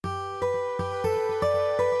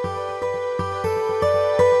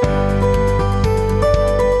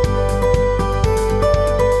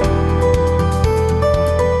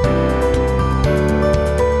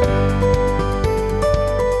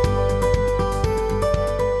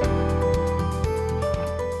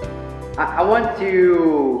I want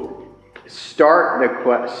to start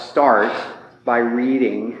by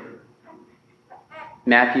reading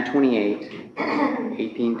Matthew 28,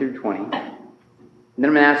 18 through 20. And then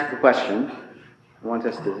I'm going to ask a question I want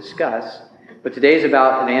us to discuss. But today is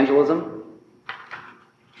about evangelism,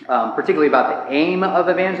 particularly about the aim of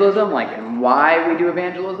evangelism, and why we do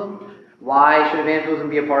evangelism. Why should evangelism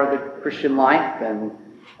be a part of the Christian life? And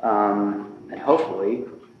hopefully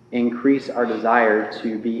increase our desire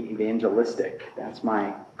to be evangelistic. That's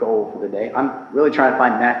my goal for the day. I'm really trying to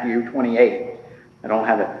find Matthew 28. I don't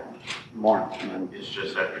have it marked. It's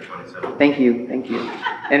just after 27. Thank you.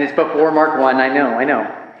 And it's before Mark 1, I know.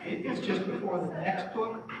 It's just before the next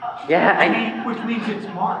book? Yeah. Which means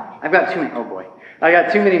it's marked. I've got too many, oh boy. I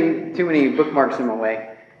got too many bookmarks in my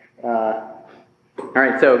way. All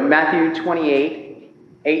right, so Matthew 28,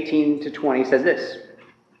 18 to 20 says this.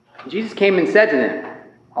 Jesus came and said to them,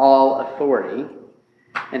 "All authority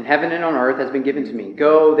in heaven and on earth has been given to me.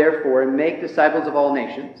 Go, therefore, and make disciples of all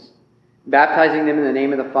nations, baptizing them in the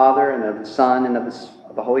name of the Father and of the Son and of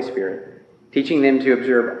the Holy Spirit, teaching them to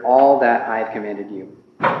observe all that I have commanded you.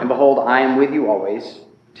 And behold, I am with you always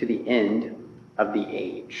to the end of the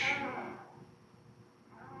age."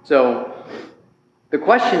 So, the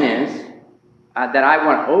question is, that I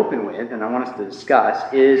want to open with, and I want us to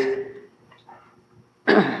discuss, is,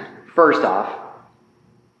 first off,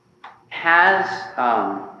 have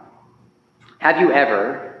you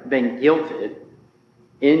ever been guilted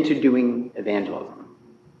into doing evangelism?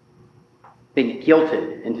 Been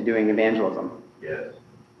guilted into doing evangelism? Yes.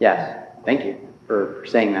 Yes. Thank you for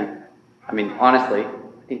saying that. I mean, honestly,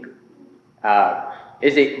 I think,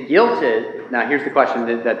 is it guilted? Now, here's the question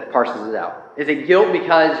that parses it out. Is it guilt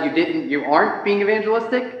because you aren't being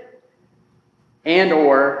evangelistic, and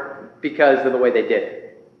or because of the way they did it?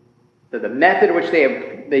 So the method which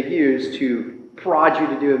they used to prod you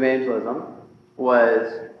to do evangelism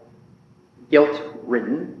was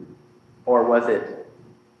guilt-ridden, or was it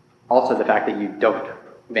also the fact that you don't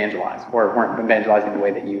evangelize, or weren't evangelizing the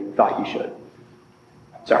way that you thought you should?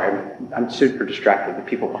 Sorry, I'm super distracted with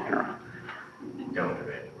people walking around. Don't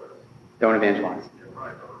evangelize. Don't evangelize.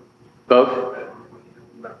 Both?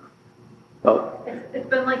 Both. It's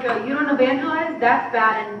been like you don't evangelize, that's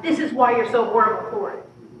bad, and this is why you're so horrible for it.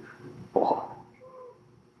 Oh.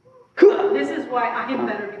 This is why I am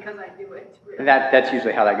better because I do it. That's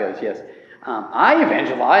usually how that goes, yes. I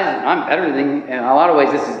evangelize, and I'm better than, in a lot of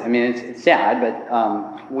ways, it's sad, but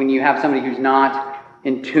when you have somebody who's not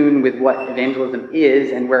in tune with what evangelism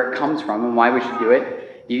is and where it comes from and why we should do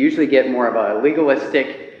it, you usually get more of a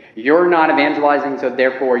legalistic, you're not evangelizing, so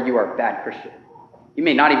therefore you are a bad Christian. You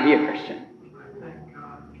may not even be a Christian. Thank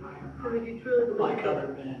God. So would you truly believe Like other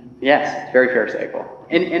men. Yes, it's very pharisaical.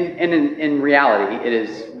 And in reality, it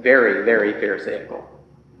is very, very pharisaical.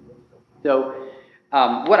 So,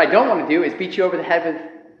 what I don't want to do is beat you over the head with,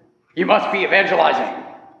 you must be evangelizing.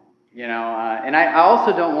 And I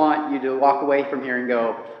also don't want you to walk away from here and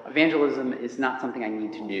go, evangelism is not something I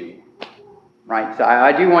need to do. Right? So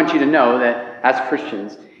I do want you to know that as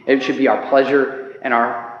Christians, it should be our pleasure and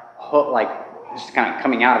our just kind of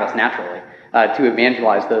coming out of us naturally to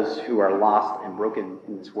evangelize those who are lost and broken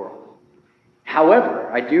in this world.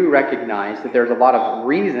 However, I do recognize that there's a lot of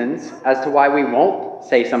reasons as to why we won't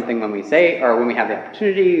say something when we say, or when we have the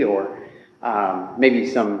opportunity, or maybe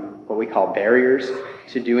some what we call barriers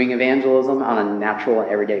to doing evangelism on a natural and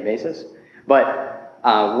everyday basis. But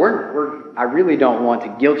I really don't want to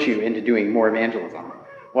guilt you into doing more evangelism.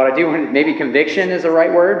 What I do want, maybe conviction is the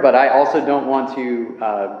right word, but I also don't want to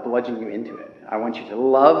bludgeon you into it. I want you to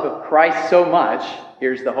love Christ so much.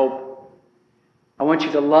 Here's the hope. I want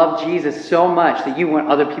you to love Jesus so much that you want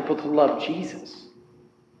other people to love Jesus.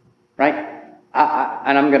 Right?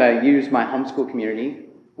 And I'm going to use my homeschool community.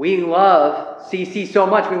 We love CC so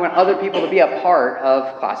much, we want other people to be a part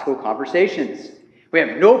of classical conversations. We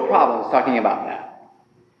have no problems talking about that.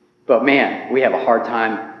 But man, we have a hard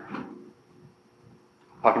time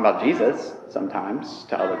talking about Jesus sometimes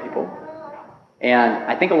to other people. And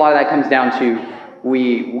I think a lot of that comes down to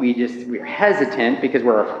we're hesitant because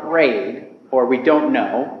we're afraid, or we don't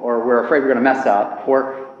know, or we're afraid we're going to mess up,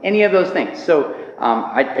 or any of those things. So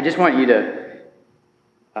I just want you to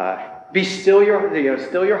be still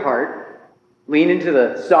your heart, lean into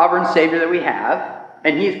the sovereign Savior that we have,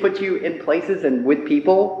 and He has put you in places and with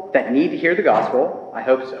people that need to hear the gospel. I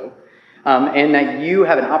hope so, and that you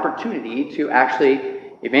have an opportunity to actually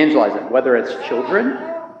evangelize them, whether it's children,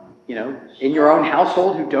 in your own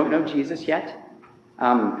household who don't know Jesus yet.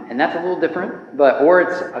 And that's a little different, or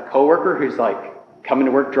it's a coworker who's coming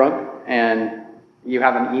to work drunk and you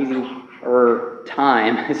have an easier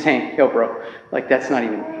time saying, yo, bro, like that's not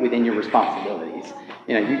even within your responsibilities.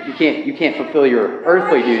 You know, you can't fulfill your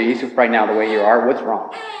earthly duties right now the way you are. What's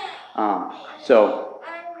wrong? So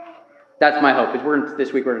that's my hope. Is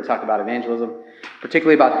this week we're going to talk about evangelism,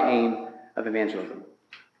 particularly about the aim of evangelism.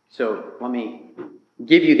 So let me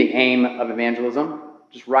give you the aim of evangelism,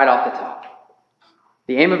 just right off the top.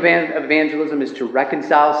 The aim of evangelism is to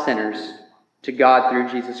reconcile sinners to God through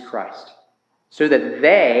Jesus Christ, so that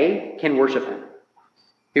they can worship Him,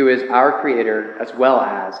 who is our Creator as well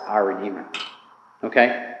as our Redeemer.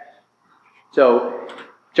 Okay? So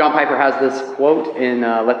John Piper has this quote in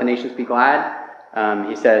Let the Nations Be Glad.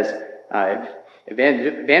 He says,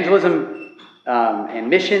 evangelism and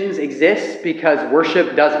missions exist because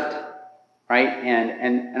worship doesn't. Right?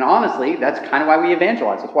 And honestly, that's kind of why we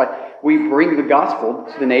evangelize. That's why we bring the gospel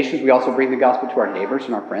to the nations. We also bring the gospel to our neighbors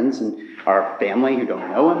and our friends and our family who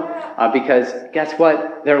don't know Him. Because guess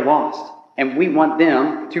what? They're lost. And we want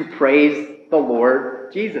them to praise the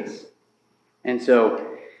Lord Jesus. And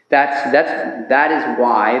so that is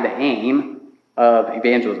why the aim of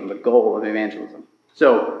evangelism, the goal of evangelism.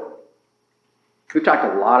 So we've talked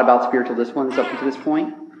a lot about spiritual disciplines up to this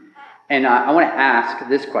point. And I want to ask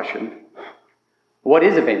this question. What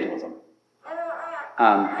is evangelism?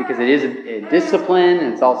 Because it is a discipline,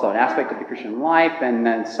 and it's also an aspect of the Christian life, and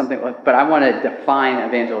then something. But I want to define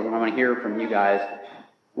evangelism. I want to hear from you guys.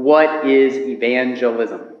 What is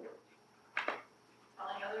evangelism? Telling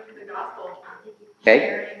others the gospel. Okay.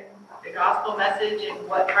 Sharing the gospel message and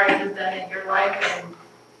what Christ has done in your life and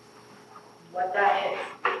what that is.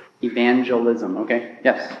 Evangelism. Okay.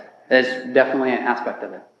 Yes, that's definitely an aspect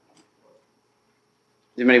of it.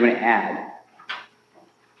 Does anybody want to add?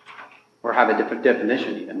 Or have a different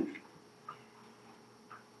definition even?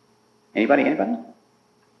 Anybody? I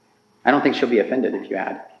don't think she'll be offended if you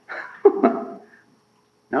add.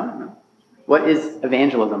 No? What is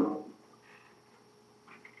evangelism?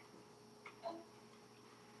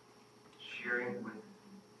 Sharing with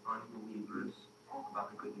unbelievers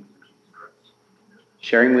about the good news of Jesus Christ.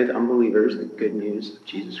 Sharing with unbelievers the good news of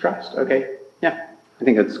Jesus Christ. Okay, yeah. I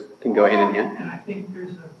think that can go hand in hand. And I think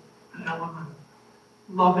there's an element of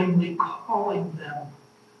lovingly calling them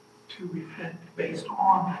to repent based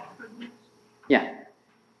on that goodness. Yeah.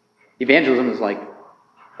 Evangelism is like,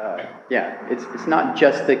 it's not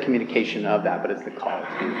just the communication of that, but it's the call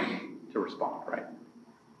to respond, right?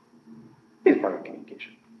 It's part of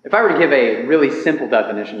communication. If I were to give a really simple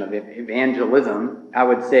definition of evangelism, I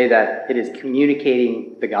would say that it is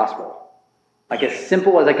communicating the gospel. Like as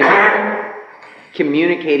simple as I can make it,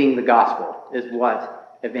 communicating the gospel is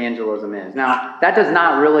what evangelism is. Now, that does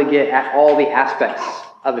not really get at all the aspects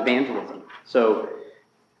of evangelism. So,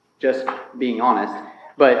 just being honest,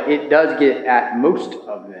 but it does get at most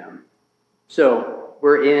of them. So,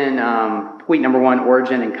 we're in point number 1,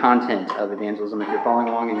 origin and content of evangelism, if you're following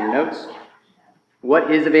along in your notes.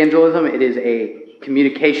 What is evangelism? It is a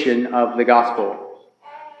communication of the gospel.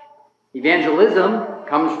 Evangelism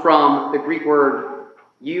comes from the Greek word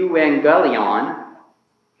euangelion.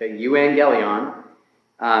 Okay, euangelion.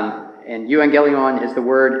 And euangelion is the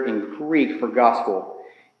word in Greek for gospel.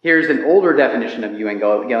 Here's an older definition of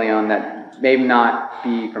euangelion that may not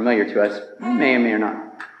be familiar to us. May or may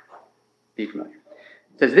not be familiar.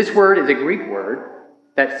 It says, this word is a Greek word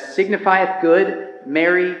that signifieth good,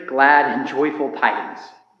 merry, glad, and joyful tidings.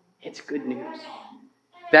 It's good news.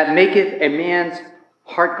 That maketh a man's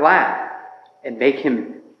heart glad, and make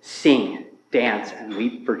him sing, dance, and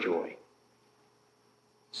leap for joy.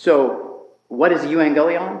 So, what is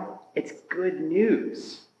euangelion? It's good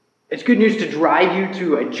news. It's good news to drive you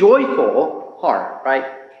to a joyful heart, right?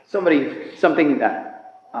 Something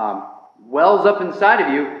that wells up inside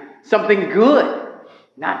of you, something good,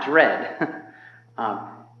 not dread.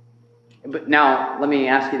 But now, let me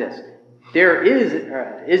ask you this.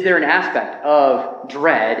 Is there an aspect of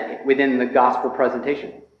dread within the gospel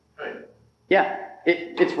presentation? Right. Yeah,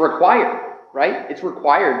 it's required, right? It's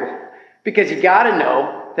required because you got to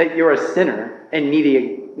know that you're a sinner and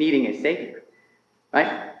needing a Savior,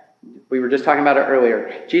 right? We were just talking about it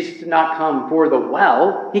earlier. Jesus did not come for the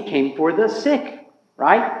well, He came for the sick,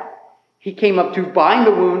 right? He came up to bind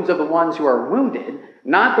the wounds of the ones who are wounded,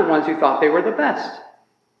 not the ones who thought they were the best.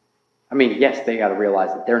 I mean, yes, they got to realize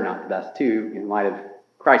that they're not the best too in light of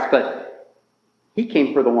Christ, but He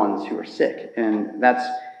came for the ones who are sick, and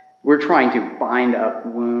we're trying to bind up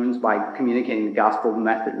wounds by communicating the gospel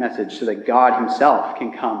message so that God Himself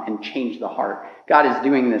can come and change the heart. God is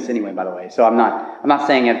doing this anyway, by the way. So I'm not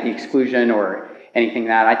saying at the exclusion or anything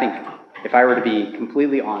that. I think if I were to be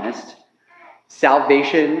completely honest,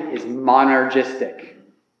 salvation is monergistic.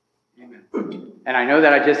 Amen. And I know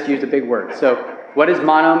that I just used a big word. So what does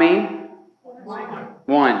mono mean?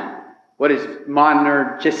 One. What does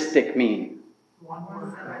monergistic mean? One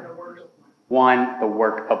word. One, the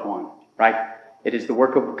work of one, right? It is the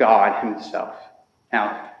work of God himself.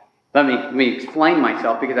 Now, let me explain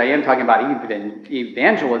myself, because I am talking about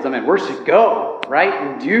evangelism, and we're to go, right?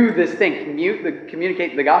 And do this thing,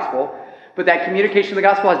 communicate the gospel. But that communication of the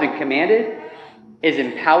gospel has been commanded, is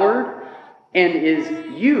empowered, and is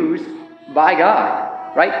used by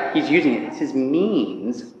God, right? He's using it. It's his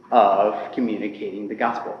means of communicating the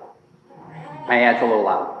gospel. It's a little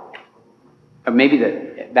loud. Or maybe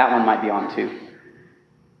that one might be on too.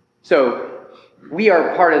 So we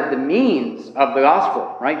are part of the means of the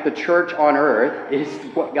gospel, right? The church on earth is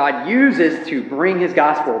what God uses to bring his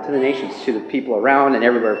gospel to the nations, to the people around and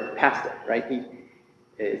everywhere past it, right? He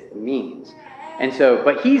is the means. And so,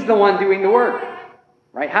 but he's the one doing the work,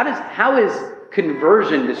 right? How is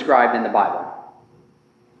conversion described in the Bible?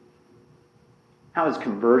 How is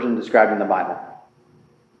conversion described in the Bible?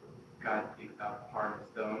 God takes out a hard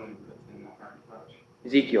stone and puts in a hard flesh.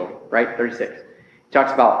 Ezekiel, right? 36. He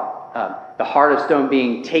talks about the heart of stone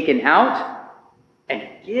being taken out and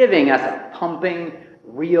giving us a pumping,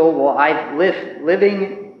 real, live,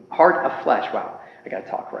 living heart of flesh. Wow, I got to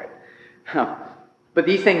talk right. But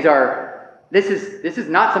these things this is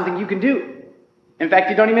not something you can do. In fact,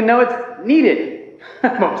 you don't even know it's needed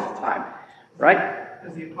most of the time, right?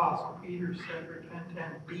 As the Apostle Peter said, repent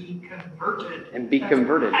and be converted. And be That's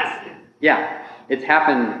converted. passive. Yeah, it's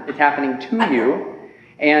happening to you,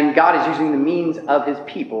 and God is using the means of his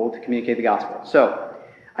people to communicate the gospel. So,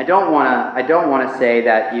 I don't want to say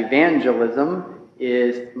that evangelism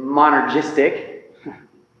is monergistic,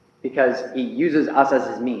 because he uses us as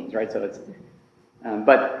his means, right? So it's,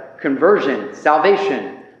 but conversion,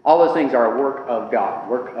 salvation, all those things are a work of God,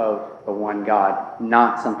 work of the one God,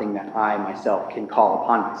 not something that I myself can call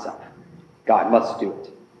upon myself. God must do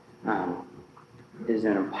it. It is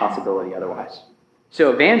an impossibility otherwise.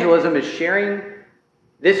 So evangelism is sharing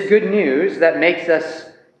this good news that makes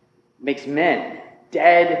men,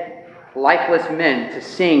 dead, lifeless men, to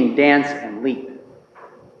sing, dance, and leap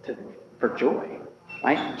for joy.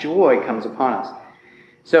 Right? Joy comes upon us.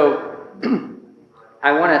 So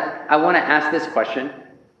I want to ask this question: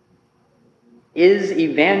 is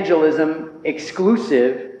evangelism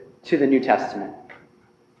exclusive to the New Testament?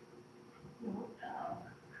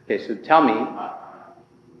 Okay, so tell me.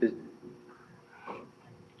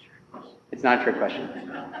 It's not a trick question.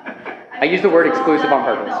 I use the word exclusive on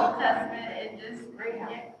purpose. In the Old Testament, it just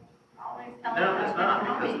always tells No, us it's not,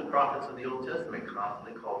 about because the prophets of the Old Testament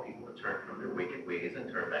constantly call people to turn from their wicked ways and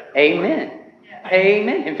turn back to the Amen. Yeah.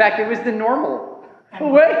 Amen. In fact, it was the normal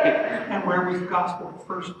way. And where was the gospel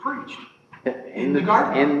first preached? In the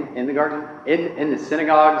garden. In the garden. In the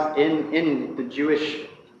synagogues. In the Jewish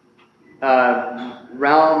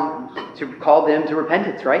realm, to call them to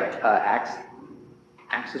repentance. Right.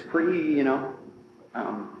 Acts is pretty.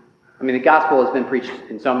 The gospel has been preached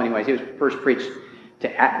in so many ways. It was first preached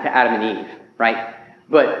to Adam and Eve, right?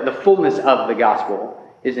 But the fullness of the gospel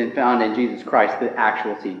is found in Jesus Christ, the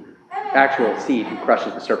actual seed who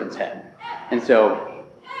crushes the serpent's head. And so,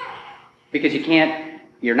 because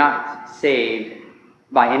you're not saved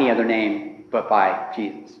by any other name but by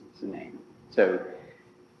Jesus' name. So,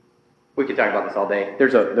 we could talk about this all day.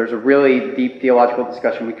 There's a really deep theological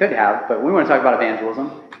discussion we could have, but we want to talk about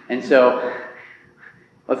evangelism. And so,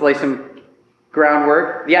 let's lay some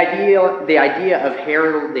groundwork. The idea of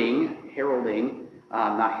heralding, heralding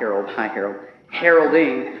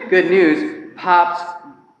good news pops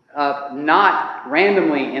up not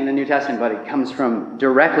randomly in the New Testament, but it comes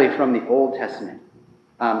directly from the Old Testament.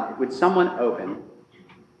 Would someone open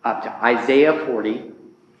up to Isaiah 40,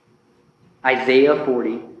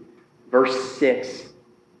 verse 6,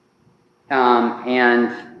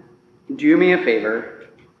 and do me a favor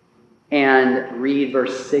and read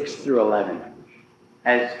verse 6 through 11,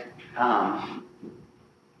 and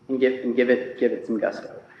give it some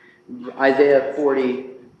gusto. Isaiah 40,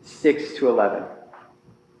 6 to 11.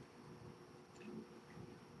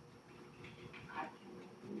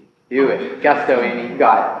 Do it. Gusto, Amy. You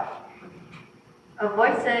got A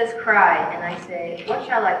voice says, cry, and I say, what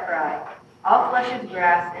shall I cry? All flesh is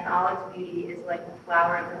grass, and all its beauty is like the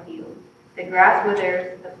flower of the field. The grass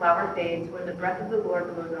withers, the flower fades, when the breath of the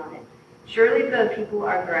Lord blows on it. Surely the people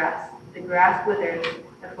are grass. The grass withers,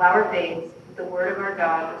 the flower fades, but the word of our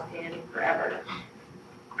God will stand forever.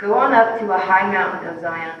 Go on up to a high mountain, O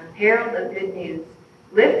Zion, herald of good news.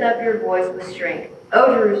 Lift up your voice with strength.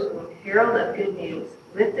 O Jerusalem, herald of good news.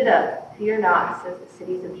 Lift it up. Fear not, says the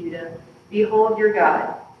cities of Judah. Behold your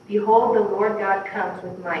God. Behold, the Lord God comes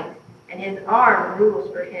with might, and his arm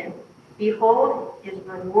rules for him. Behold, his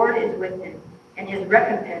reward is with him, and his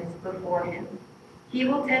recompense before him. He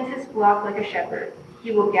will tend his flock like a shepherd.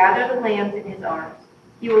 He will gather the lambs in his arms.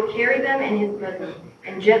 He will carry them in his bosom,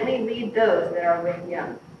 and gently lead those that are with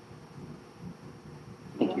young.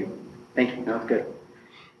 Thank you. Thank you. No, that's good.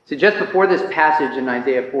 So just before this passage in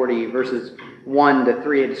Isaiah 40, verses 1 to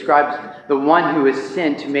 3, it describes the one who is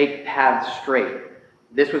sent to make paths straight.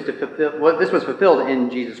 This was fulfilled in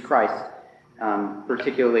Jesus Christ,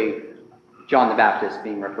 particularly John the Baptist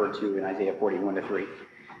being referred to in Isaiah 40, 1 to 3.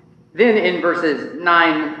 Then in verses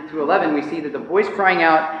 9 through 11, we see that the voice crying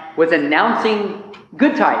out was announcing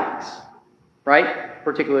good tidings, right?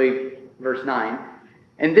 Particularly verse 9.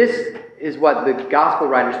 And this is what the gospel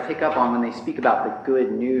writers pick up on when they speak about the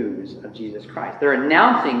good news of Jesus Christ. They're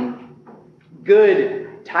announcing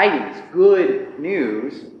good tidings, good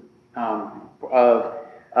news of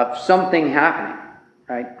something happening,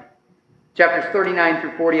 right? Chapters 39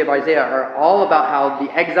 through 40 of Isaiah are all about how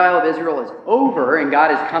the exile of Israel is over and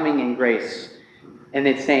God is coming in grace. And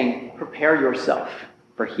it's saying, prepare yourself,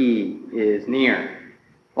 for he is near.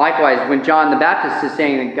 Likewise, when John the Baptist is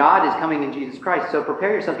saying that God is coming in Jesus Christ, so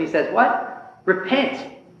prepare yourself, he says, what?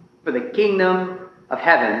 Repent, for the kingdom of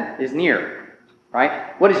heaven is near.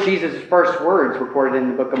 Right? What is Jesus' first words recorded in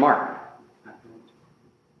the book of Mark?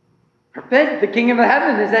 Repent, the kingdom of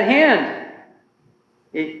heaven is at hand.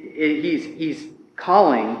 He's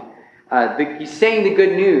calling, he's saying the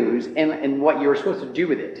good news and what you're supposed to do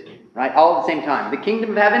with it. Right? All at the same time. The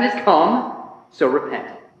kingdom of heaven has come, so repent.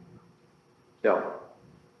 So,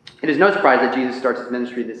 it is no surprise that Jesus starts his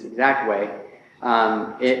ministry this exact way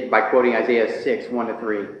by quoting Isaiah 6, 1 to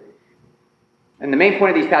 3. And the main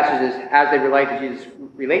point of these passages, as they relate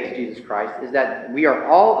to Jesus Christ, is that we are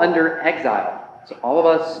all under exile. So all of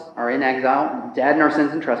us are in exile, dead in our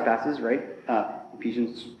sins and trespasses, right?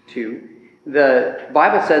 Ephesians 2. The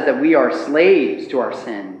Bible says that we are slaves to our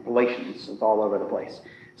sin. Galatians, it's all over the place.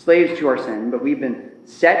 Slaves to our sin, but we've been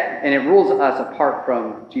set, and it rules us apart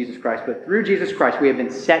from Jesus Christ. But through Jesus Christ, we have been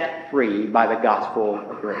set free by the gospel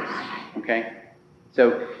of grace. Okay?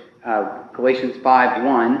 So, Galatians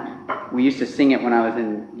 5:1, we used to sing it when I was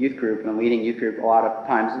in youth group, and leading youth group a lot of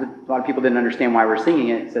times. A lot of people didn't understand why we're singing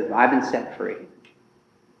it. It says, I've been set free.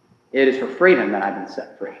 It is for freedom that I've been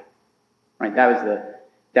set free. Right? That was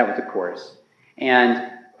the chorus.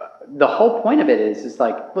 And the whole point of it is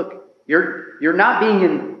like, look, you're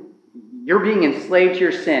being enslaved to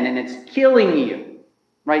your sin, and it's killing you,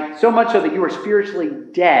 right? So much so that you are spiritually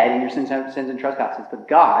dead in your sins and trespasses. But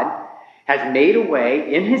God has made a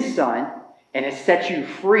way in his Son and has set you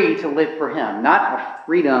free to live for him. Not a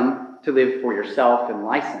freedom to live for yourself and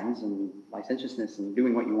license and licentiousness and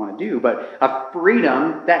doing what you want to do, but a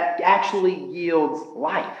freedom that actually yields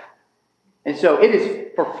life. And so it is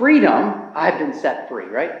for freedom I've been set free,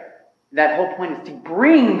 right? That whole point is to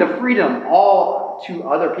bring the freedom all to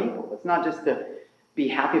other people. It's not just to be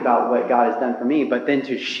happy about what God has done for me, but then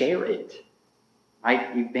to share it.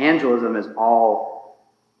 Right? Evangelism is all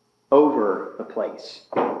over the place.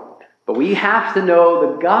 But we have to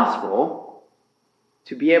know the gospel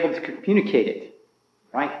to be able to communicate it.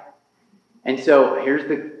 Right? And so here's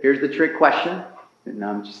the trick question. No,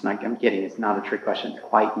 I'm kidding. It's not a trick question. It's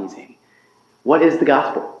quite easy. What is the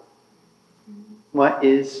gospel? What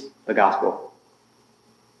is the gospel?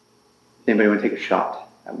 Does anybody want to take a shot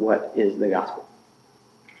at what is the gospel?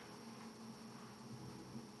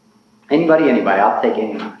 Anybody? I'll take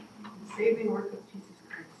anyone. The saving work of Jesus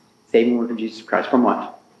Christ. Saving work of Jesus Christ. From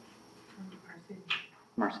what? From our sins.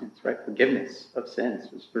 From our sins, right? Forgiveness of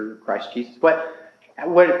sins was through Christ Jesus.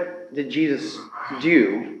 What did Jesus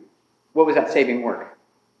do? What was that saving work?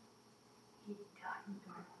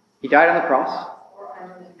 He died on the cross.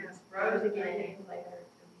 Rose again later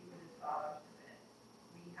to be with his Father, so that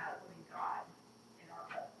we have living God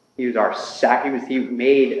in our presence. He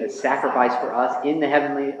made a sacrifice for us in the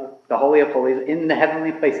Holy of Holies, in the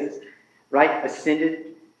heavenly places, right?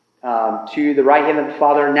 Ascended to the right hand of the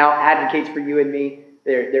Father, now advocates for you and me.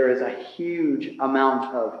 There is a huge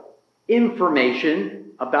amount of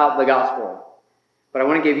information about the gospel. But I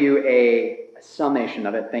want to give you a summation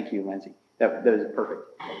of it. Thank you, Lindsay. That was perfect.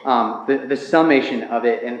 The summation of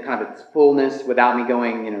it and kind of its fullness without me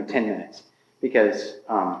going, 10 minutes. Because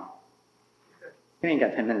I ain't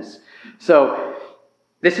got 10 minutes. So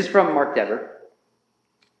this is from Mark Dever.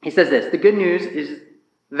 He says this: the good news is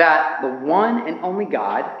that the one and only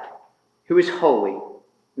God, who is holy,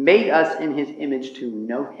 made us in his image to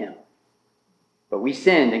know him. But we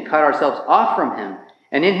sinned and cut ourselves off from him.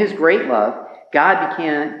 And in his great love, God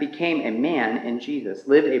became a man in Jesus,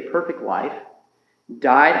 lived a perfect life,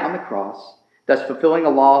 died on the cross, thus fulfilling the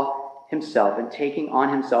law himself and taking on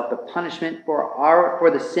himself the punishment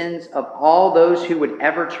for the sins of all those who would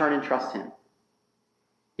ever turn and trust him.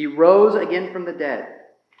 He rose again from the dead,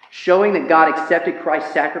 showing that God accepted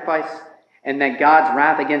Christ's sacrifice and that God's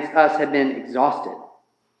wrath against us had been exhausted.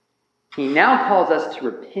 He now calls us to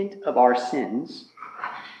repent of our sins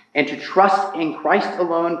and to trust in Christ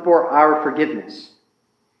alone for our forgiveness.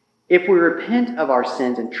 If we repent of our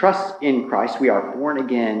sins and trust in Christ, we are born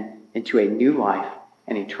again into a new life,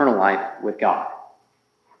 an eternal life with God.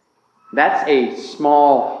 That's a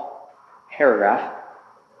small paragraph.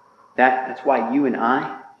 That's why you and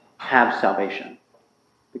I have salvation.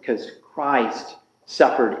 Because Christ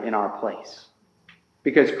suffered in our place.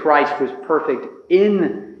 Because Christ was perfect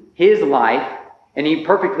in his life, and he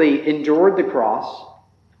perfectly endured the cross,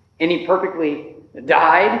 and he perfectly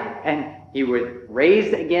died, and he was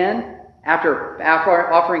raised again after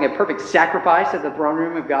offering a perfect sacrifice at the throne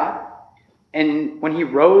room of God. And when he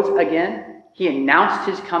rose again, he announced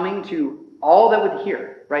his coming to all that would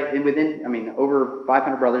hear, right? And over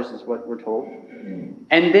 500 brothers is what we're told.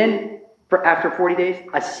 And then, after 40 days,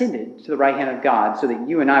 ascended to the right hand of God so that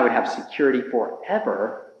you and I would have security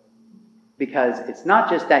forever, because it's not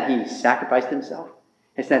just that he sacrificed himself,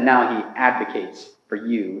 it's that now he advocates for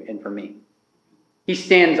you and for me. He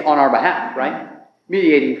stands on our behalf, right?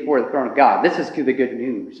 Mediating before the throne of God. This is the good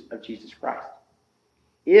news of Jesus Christ.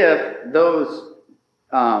 If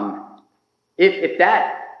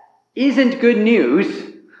that isn't good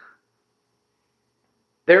news,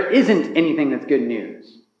 there isn't anything that's good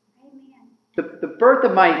news. The birth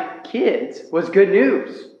of my kids was good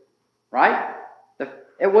news, right?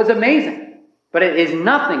 It was amazing. But it is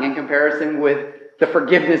nothing in comparison with the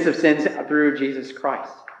forgiveness of sins through Jesus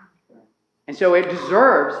Christ. And so it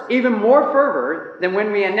deserves even more fervor than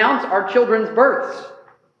when we announce our children's births.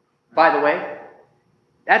 By the way,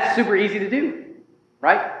 that's super easy to do,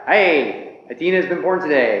 right? Hey, Athena's been born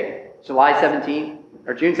today, July 17th,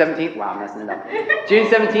 or June 17th. Wow, I'm messing it up. June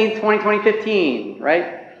 17th, 2015,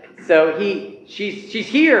 right? So she's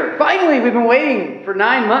here. Finally, we've been waiting for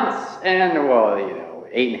 9 months. And,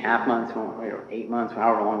 8.5 months, or 8 months,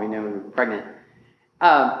 however long we knew we were pregnant.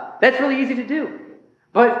 That's really easy to do.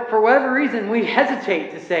 But for whatever reason, we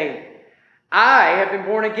hesitate to say, I have been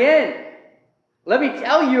born again. Let me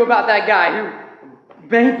tell you about that guy who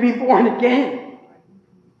made me born again.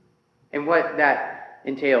 And what that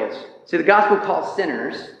entails. See, the gospel calls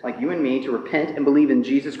sinners, like you and me, to repent and believe in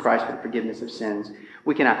Jesus Christ for the forgiveness of sins.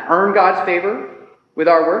 We cannot earn God's favor with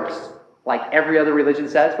our works, like every other religion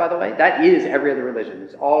says, by the way. That is every other religion.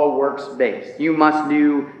 It's all works-based. You must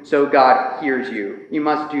do so God hears you. You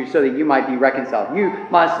must do so that you might be reconciled. You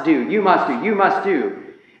must do, you must do, you must do.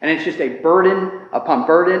 And it's just a burden upon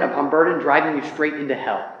burden upon burden, driving you straight into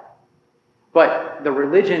hell. But the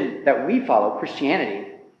religion that we follow, Christianity,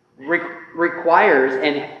 requires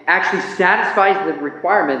and actually satisfies the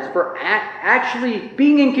requirements for actually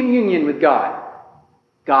being in communion with God.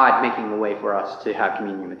 God making the way for us to have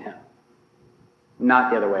communion with him.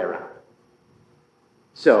 Not the other way around.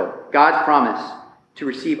 So, God's promise to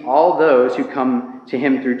receive all those who come to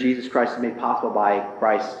him through Jesus Christ is made possible by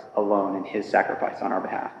Christ alone and his sacrifice on our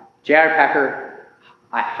behalf. J.I. Packer,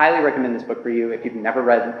 I highly recommend this book for you if you've never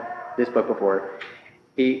read this book before.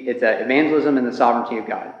 It's Evangelism and the Sovereignty of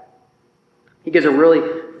God. He gives a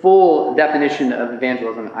really full definition of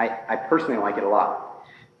evangelism. I personally like it a lot.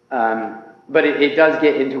 But it does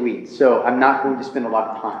get into weeds, so I'm not going to spend a lot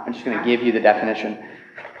of time. I'm just going to give you the definition.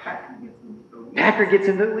 Packer gets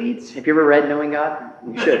into the weeds. Have you ever read Knowing God?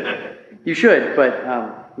 You should. You should,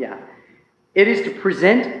 but yeah. It is to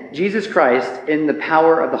present Jesus Christ in the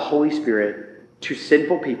power of the Holy Spirit to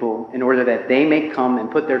sinful people in order that they may come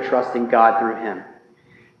and put their trust in God through him,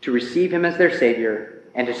 to receive him as their Savior,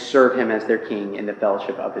 and to serve him as their King in the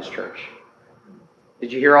fellowship of his church.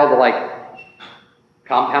 Did you hear all the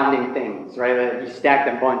compounding things, right? You stacked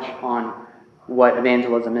a bunch on what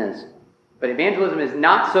evangelism is. But evangelism is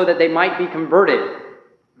not so that they might be converted.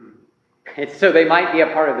 It's so they might be a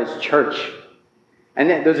part of his church.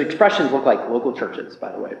 And those expressions look like local churches,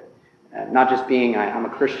 by the way. Not just being, I'm a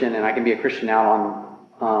Christian and I can be a Christian out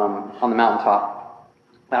on the mountaintop.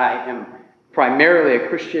 But I am primarily a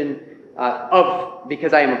Christian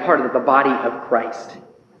because I am a part of the body of Christ.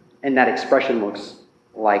 And that expression looks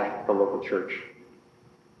like the local church.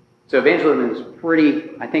 So evangelism is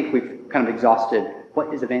pretty, I think we've kind of exhausted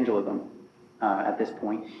what is evangelism at this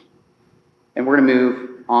point. And we're going to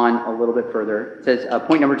move on a little bit further. It says,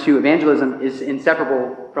 point number 2, evangelism is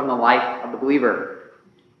inseparable from the life of the believer.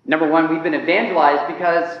 Number 1, we have evangelized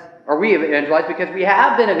because we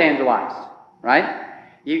have been evangelized, right?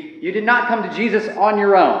 You did not come to Jesus on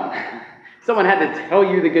your own. Someone had to tell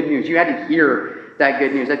you the good news. You had to hear that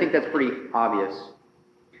good news. I think that's pretty obvious.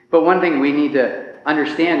 But one thing we need to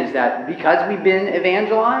understand is that because we've been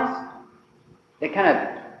evangelized, it kind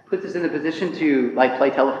of puts us in the position to like play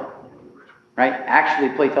telephone, right? Actually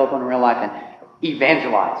play telephone in real life and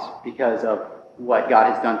evangelize because of what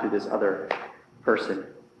God has done through this other person.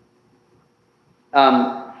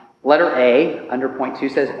 Letter A, under point 2,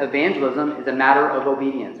 says evangelism is a matter of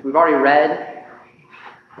obedience. We've already read.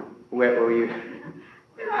 Where were you?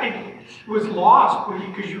 I was lost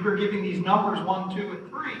because you were giving these numbers 1, 2, and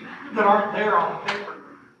 3 that aren't there on the paper.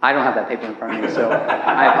 I don't have that paper in front of me, so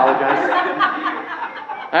I apologize.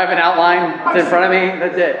 I have an outline. It's in front of me.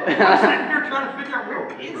 That's it. I'm sitting here trying to figure out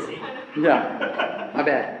where is he? Yeah, my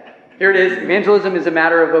bad. Here it is. Evangelism is a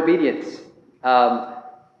matter of obedience.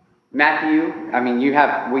 Matthew,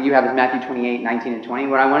 what you have is Matthew 28, 19, and 20.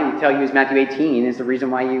 What I wanted to tell you is Matthew 18 is the reason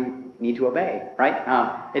why you need to obey, right?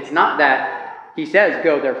 It's not that he says,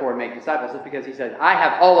 go therefore and make disciples. It's because he says, I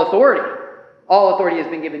have all authority. All authority has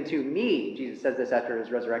been given to me. Jesus says this after his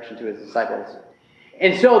resurrection to his disciples.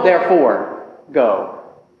 And so therefore, go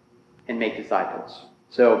and make disciples.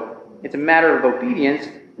 So it's a matter of obedience,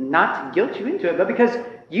 not to guilt you into it, but because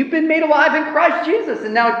you've been made alive in Christ Jesus,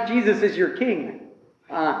 and now Jesus is your king.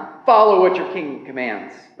 Follow what your king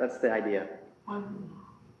commands. That's the idea.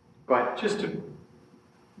 Go ahead. Just to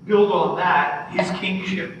build on that, his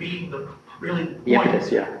kingship being the point.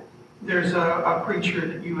 Impetus, yeah. There's a preacher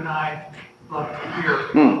that you and I love to hear,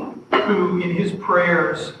 who in his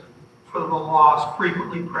prayers for the lost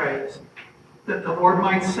frequently prays that the Lord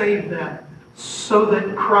might save them so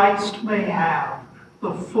that Christ may have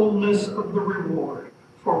the fullness of the reward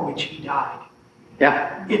for which he died.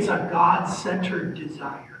 Yeah. It's a God-centered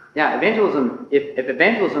desire. Yeah, evangelism, if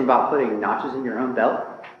evangelism is about putting notches in your own belt,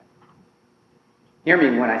 hear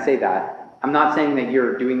me when I say that. I'm not saying that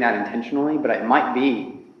you're doing that intentionally, but it might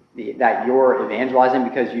be that you're evangelizing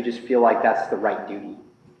because you just feel like that's the right duty,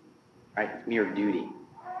 right? Mere duty.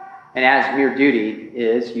 And as mere duty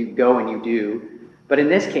is, you go and you do. But in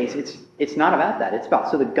this case, it's not about that. It's about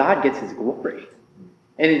so that God gets his glory.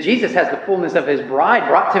 And Jesus has the fullness of his bride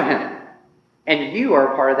brought to him. And you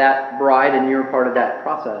are part of that bride, and you're part of that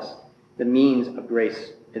process, the means of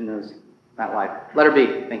grace in that life. Letter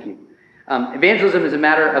B, thank you. Evangelism is a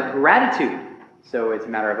matter of gratitude. So it's a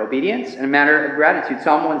matter of obedience and a matter of gratitude.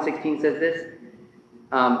 Psalm 116 says this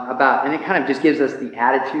and it kind of just gives us the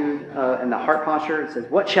attitude and the heart posture. It says,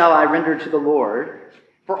 what shall I render to the Lord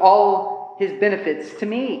for all his benefits to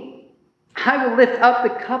me? I will lift up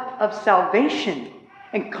the cup of salvation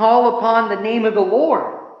and call upon the name of the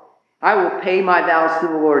Lord. I will pay my vows to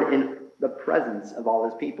the Lord in the presence of all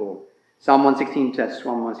his people. Psalm 116 says,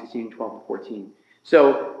 Psalm 116, 12 to 14.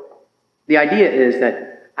 So the idea is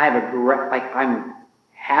that I have I'm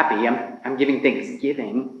happy, I'm giving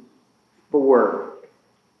thanksgiving for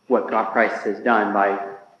what God Christ has done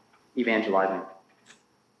by evangelizing.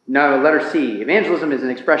 No, letter C, evangelism is an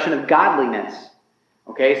expression of godliness.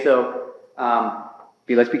 Okay, so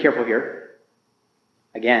let's be careful here.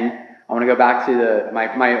 Again, I want to go back to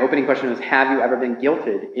my opening question was, have you ever been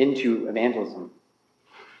guilted into evangelism?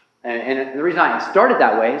 And the reason I started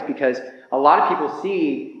that way is because a lot of people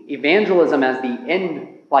see evangelism as the end,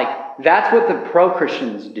 like that's what the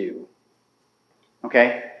pro-Christians do.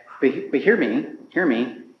 Okay? But hear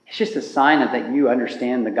me. It's just a sign of that you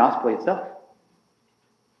understand the gospel itself.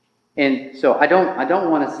 And so I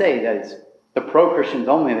don't want to say that it's the pro-Christians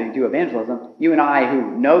only that do evangelism. You and I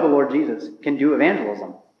who know the Lord Jesus can do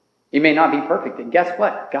evangelism. You may not be perfect, and guess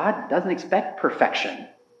what? God doesn't expect perfection.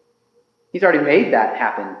 He's already made that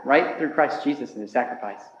happen, right? Through Christ Jesus and his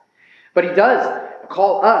sacrifice. But he does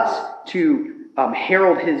call us to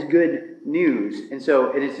herald his good news. And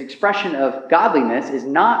so his expression of godliness is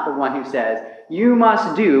not the one who says, you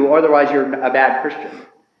must do, or otherwise you're a bad Christian.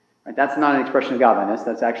 Right? That's not an expression of godliness.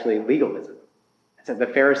 That's actually legalism. It's the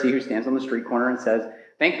Pharisee who stands on the street corner and says,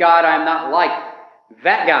 thank God I'm not like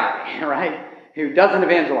that guy, right? Who doesn't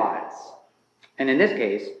evangelize. And in this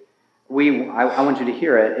case, I want you to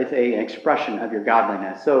hear it. It's an expression of your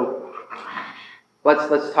godliness. So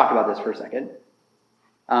let's talk about this for a second.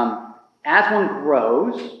 As one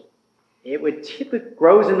grows, it would typically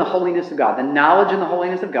grows in the holiness of God, the knowledge and the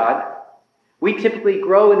holiness of God. We typically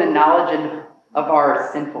grow in the knowledge of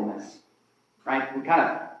our sinfulness, right? We kind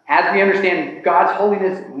of, as we understand God's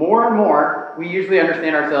holiness more and more, we usually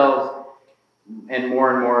understand ourselves and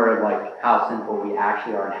more of like how sinful we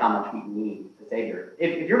actually are and how much we need the Savior.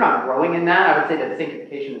 If you're not growing in that, I would say that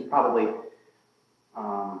sanctification is probably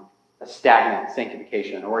a stagnant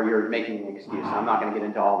sanctification, or you're making an excuse. I'm not going to get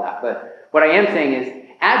into all that. But what I am saying is,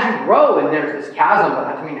 as you grow and there's this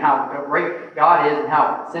chasm between how great God is and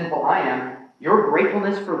how sinful I am, your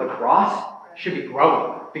gratefulness for the cross should be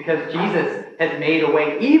growing because Jesus has made a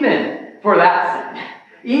way even for that sin,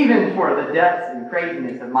 even for the depths and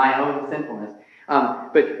craziness of my own sinfulness.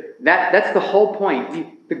 But that's the whole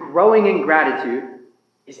point. The growing in gratitude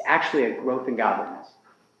is actually a growth in godliness.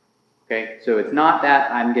 Okay, so it's not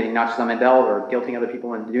that I'm getting notches on my belt or guilting other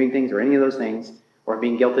people into doing things or any of those things or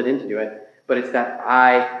being guilted into do it, but it's that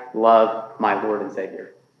I love my Lord and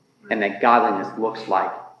Savior and that godliness looks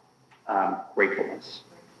like gratefulness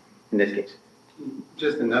in this case.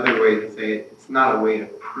 Just another way to say it, it's not a way to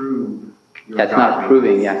prove your That's godliness. not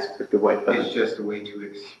proving, yes, it's a good way. But it's just a way to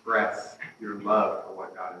express your love for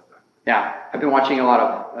what God has done. yeah, I've been watching a lot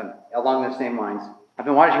of, along those same lines, I've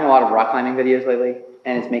been watching a lot of rock climbing videos lately,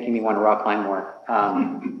 and it's making me want to rock climb more.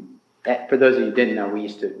 For those of you who didn't know,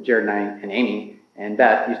 Jared and I and Amy and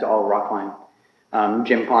Beth used to all rock climb,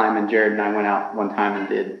 gym climb, and Jared and I went out one time and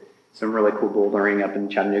did some really cool bouldering up in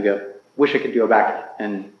Chattanooga. Wish I could go back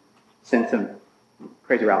and send some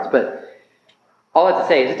crazy routes. But all I have to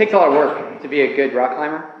say is it takes a lot of work to be a good rock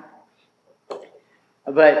climber.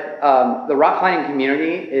 But the rock climbing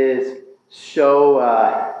community is so,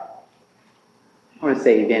 I want to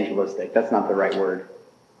say evangelistic. That's not the right word.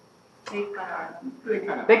 They kind of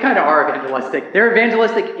are. They kind of are evangelistic. They're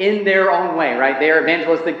evangelistic in their own way, right? They are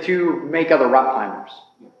evangelistic to make other rock climbers,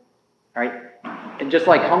 right? And just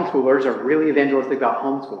like homeschoolers are really evangelistic about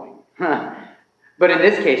homeschooling. But in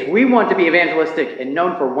this case, we want to be evangelistic and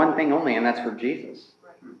known for one thing only, and that's for Jesus.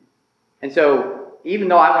 And so, even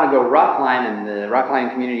though I want to go rock climb, and the rock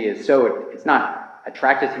climbing community is it's not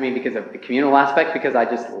attractive to me because of the communal aspect, because I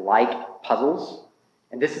just like puzzles.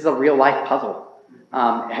 And this is a real life puzzle.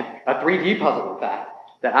 A 3D puzzle, in fact,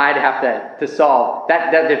 that I'd have to solve.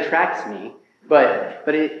 That detracts me. But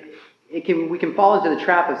we can fall into the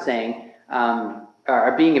trap of saying,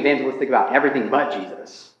 or being evangelistic about everything but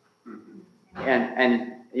Jesus.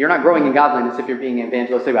 And you're not growing in godliness if you're being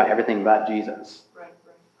evangelistic about everything but Jesus.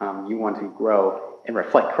 You want to grow and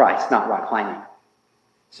reflect Christ, not rock climbing.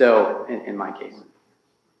 So, in my case.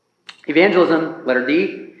 Evangelism, letter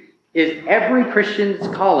D, is every Christian's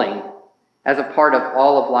calling as a part of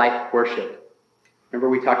all of life worship. Remember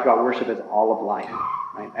we talked about worship as all of life.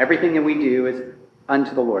 Right? Everything that we do is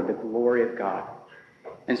unto the Lord, the glory of God.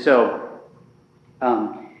 And so,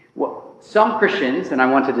 some Christians, and I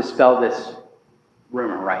want to dispel this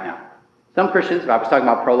rumor right now. Some Christians, if I was talking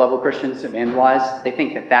about pro-level Christians, evangelize, they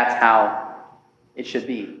think that that's how it should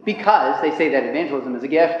be. Because they say that evangelism is a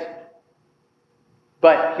gift.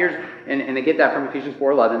 But and they get that from Ephesians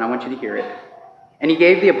 4:11, I want you to hear it. And he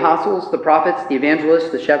gave the apostles, the prophets, the evangelists,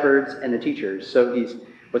 the shepherds, and the teachers. So he's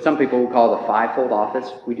what some people would call the fivefold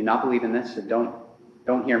office. We do not believe in this, so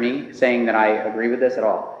don't hear me saying that I agree with this at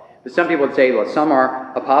all. But some people would say, well, some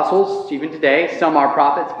are apostles, even today. Some are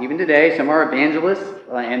prophets, even today. Some are evangelists.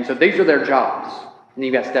 And so these are their jobs. And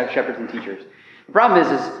you've got shepherds and teachers. The problem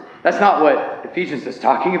is that's not what Ephesians is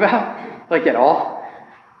talking about, like at all.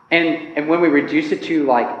 And when we reduce it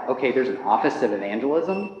to okay, there's an office of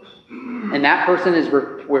evangelism, and that person is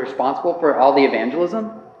responsible for all the evangelism,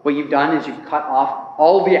 what you've done is you've cut off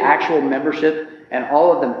all the actual membership and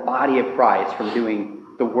all of the body of Christ from doing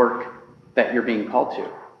the work that you're being called to.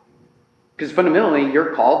 Because fundamentally,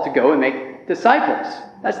 you're called to go and make disciples.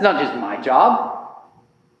 That's not just my job.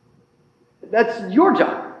 That's your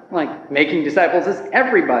job. Making disciples is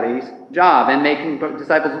everybody's job, and making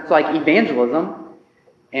disciples looks like evangelism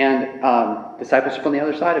and discipleship on the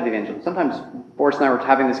other side of evangelism. Sometimes Boris and I were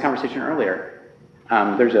having this conversation earlier.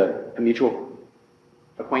 There's a mutual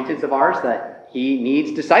acquaintance of ours that he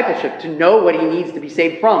needs discipleship to know what he needs to be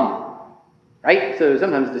saved from. Right? So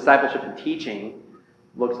sometimes discipleship and teaching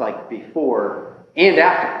looks like before and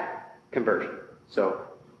after conversion. So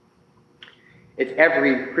it's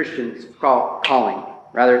every Christian's calling.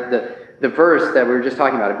 Rather, the verse that we were just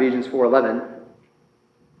talking about, Ephesians 4:11,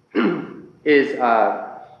 is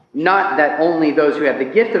not that only those who have the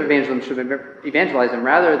gift of evangelism should evangelize, and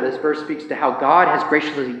rather this verse speaks to how God has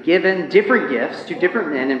graciously given different gifts to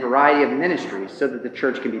different men in a variety of ministries so that the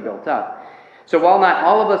church can be built up. So while not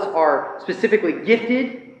all of us are specifically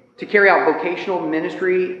gifted to carry out vocational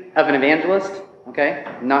ministry of an evangelist, okay?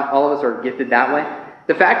 Not all of us are gifted that way.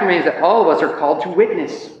 The fact remains that all of us are called to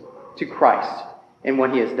witness to Christ and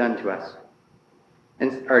what he has done to us,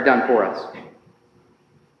 or done for us.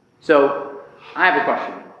 So, I have a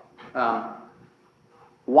question.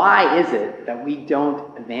 Why is it that we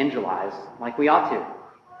don't evangelize like we ought to?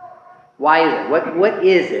 Why is it? What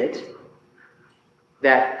is it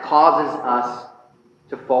that causes us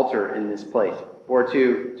to falter in this place? Or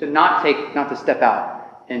to not to step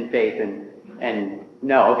out in faith and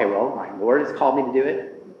know, okay, well, my Lord has called me to do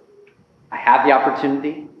it. I have the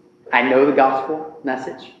opportunity. I know the gospel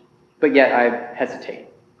message, but yet I hesitate.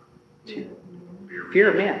 Fear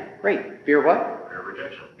of man. Great. Fear of what? Fear of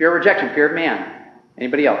rejection. Fear of rejection. Fear of man.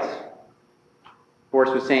 Anybody else?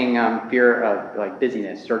 Forrest was saying fear of like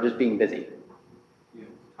busyness or just being busy. Yeah,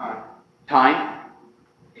 time. Time.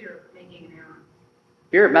 Fear of making an error.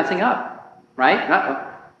 Fear of messing up. Right?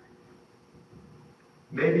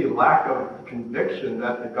 Maybe lack of conviction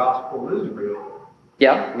that the gospel is real.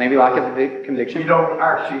 Yeah. Maybe lack of We conviction. don't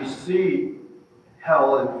actually see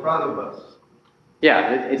hell in front of us.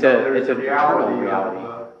 Yeah. It's There's a a reality reality.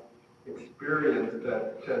 of experience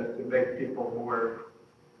that tends to make people more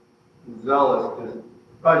zealous.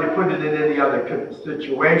 Well, you put it in any other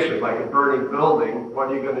situation, like a burning building, what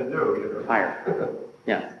are you going to do? Fire.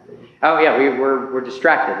 Yeah. Oh yeah, we're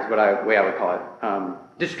distracted is way I would call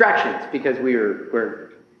it. Distractions because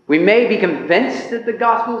we may be convinced that the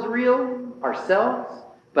gospel is real ourselves,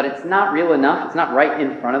 but it's not real enough. It's not right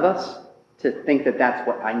in front of us to think that that's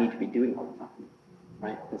what I need to be doing all the time,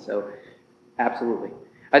 right? And so, absolutely.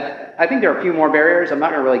 I think there are a few more barriers. I'm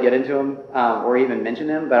not going to really get into them or even mention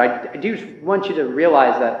them, but I do want you to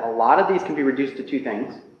realize that a lot of these can be reduced to two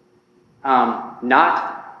things.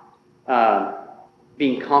 Not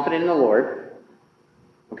being confident in the Lord,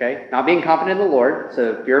 okay? Not being confident in the Lord,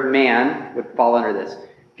 so fear of man would fall under this.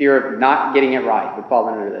 Fear of not getting it right would fall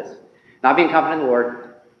under this. Not being confident in the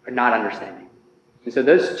Lord or not understanding. And so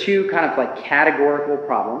those two kind of like categorical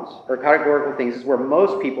problems or categorical things is where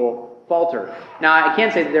most people falter. Now, I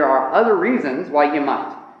can say that there are other reasons why you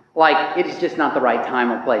might. Like, it is just not the right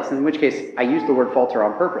time or place, in which case I use the word falter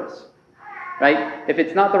on purpose. Right? If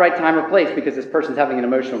it's not the right time or place because this person's having an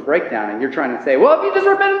emotional breakdown and you're trying to say, well, if you just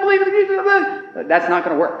repent and believe in Jesus, that's not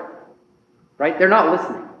going to work. Right? They're not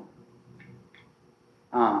listening.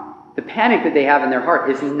 The panic that they have in their heart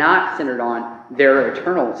is not centered on their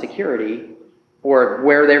eternal security or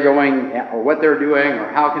where they're going or what they're doing or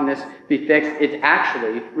how can this be fixed. It's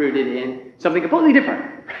actually rooted in something completely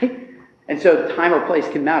different. Right? And so time or place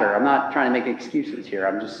can matter. I'm not trying to make excuses here.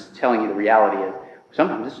 I'm just telling you the reality is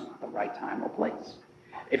sometimes it's not the right time or place.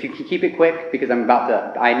 If you can keep it quick, because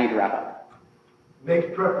I need to wrap up.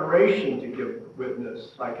 Make preparation to give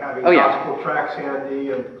witness, like having Oh, yeah. gospel tracts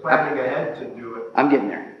handy and planning ahead to do it. I'm getting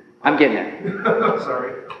there.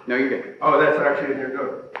 Sorry. No, you're good. Oh, that's actually in your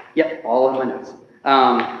note. Yep, all in my notes.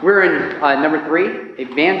 We're in number 3.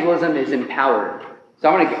 Evangelism is empowered. So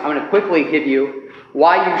I'm going to quickly give you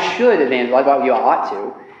why you should evangelize, why you ought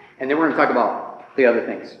to, and then we're going to talk about the other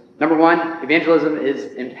things. Number 1, evangelism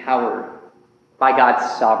is empowered by God's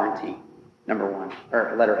sovereignty. Number 1,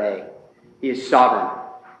 or letter A. He is sovereign.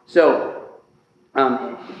 So,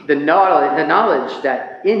 the knowledge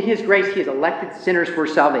that in His grace He has elected sinners for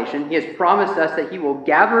salvation. He has promised us that He will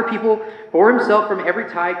gather people for Himself from every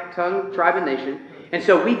tongue, tribe, and nation. And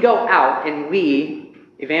so we go out and we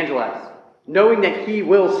evangelize, knowing that He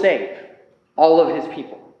will save all of His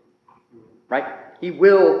people. Right? He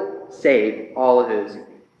will save all of His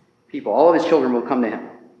people. All of His children will come to Him.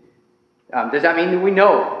 Does that mean that we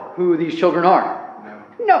know who these children are?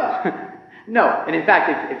 No. No. And in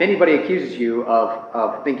fact, if anybody accuses you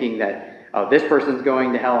of thinking that this person's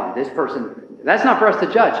going to hell and this person, that's not for us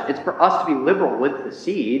to judge. It's for us to be liberal with the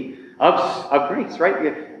seed of grace,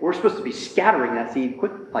 right? We're supposed to be scattering that seed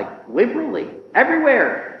liberally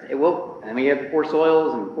everywhere. And we have 4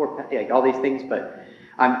 soils and all these things, but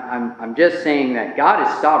I'm just saying that God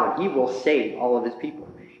is sovereign. He will save all of His people.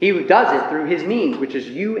 He does it through His means, which is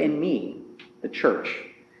you and me, the church.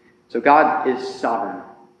 So God is sovereign.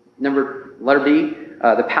 Letter B,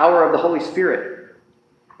 the power of the Holy Spirit,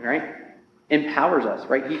 right? Empowers us,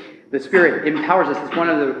 right? The Spirit empowers us. It's one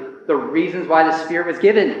of the reasons why the Spirit was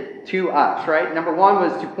given to us, right? Number 1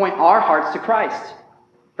 was to point our hearts to Christ,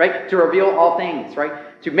 right? To reveal all things,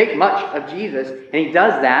 right? To make much of Jesus. And He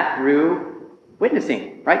does that through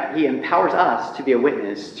witnessing, right? He empowers us to be a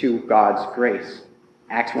witness to God's grace.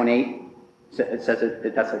 Acts 1:8, it says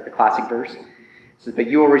it, that's like the classic verse. It says, but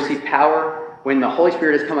you will receive power when the Holy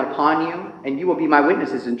Spirit has come upon you, and you will be my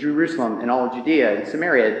witnesses in Jerusalem and all of Judea and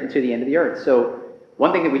Samaria and to the end of the earth. So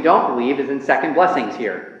one thing that we don't believe is in second blessings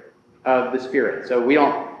here of the Spirit. So we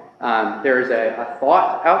don't, there's a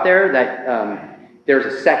thought out there that there's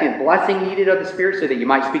a second blessing needed of the Spirit so that you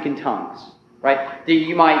might speak in tongues, right? That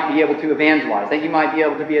you might be able to evangelize, that you might be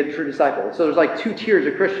able to be a true disciple. So there's like 2 tiers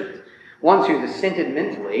of Christians. Ones who's assented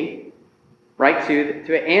mentally, right, to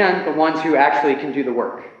and the ones who actually can do the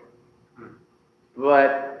work.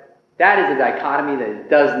 But that is a dichotomy that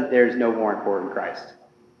there's no warrant for in Christ.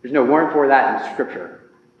 There's no warrant for that in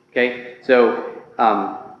Scripture. Okay? So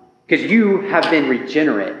Because you have been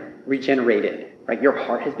regenerated, right? Your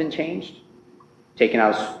heart has been changed. Taken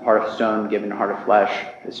out a heart of stone, given a heart of flesh.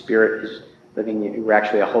 The Spirit is living in you. We're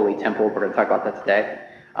actually a holy temple. We're going to talk about that today.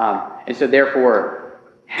 And so therefore,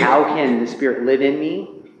 how can the Spirit live in me,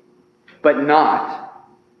 but not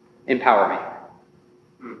empower me?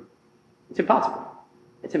 It's impossible.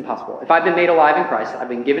 It's impossible. If I've been made alive in Christ, I've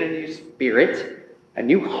been given a new spirit, a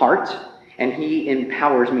new heart, and he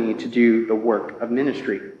empowers me to do the work of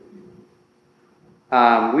ministry.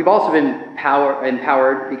 We've also been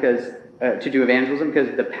empowered because to do evangelism,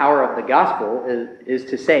 because the power of the gospel is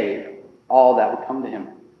to save all that would come to him,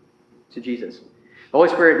 to Jesus. The Holy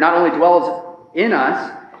Spirit not only dwells in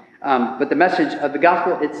us, but the message of the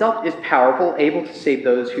gospel itself is powerful, able to save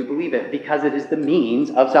those who believe it, because it is the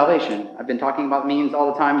means of salvation. I've been talking about means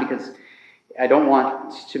all the time because I don't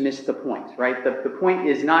want to miss the point, right? The point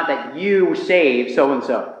is not that you save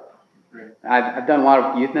so-and-so. I've done a lot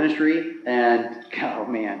of youth ministry, and oh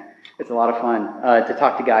man, it's a lot of fun to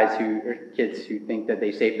talk to kids who think that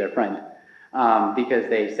they saved their friend because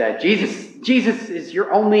they said, Jesus is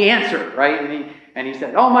your only answer, right? And he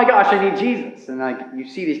said, oh my gosh, I need Jesus. And you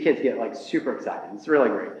see these kids get super excited. It's really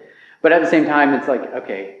great. But at the same time, it's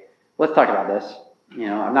okay, let's talk about this.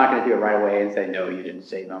 I'm not going to do it right away and say, no, you didn't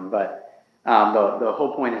save them. But the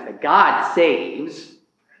whole point is that God saves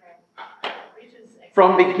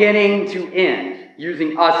from beginning to end,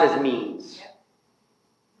 using us as means.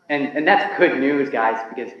 And that's good news, guys,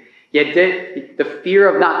 because the fear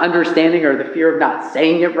of not understanding or the fear of not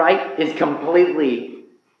saying it right is completely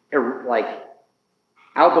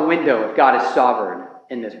out the window if God is sovereign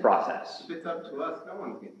in this process. If it's up to us,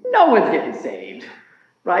 no one's getting saved,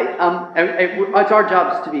 right? It's our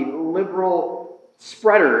jobs to be liberal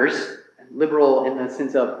spreaders, liberal in the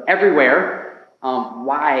sense of everywhere,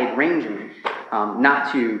 wide-ranging,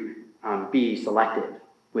 not to be selective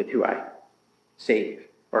with who I save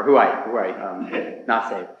or who I not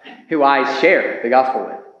save, who I share the gospel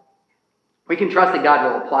with. We can trust that God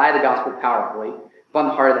will apply the gospel powerfully upon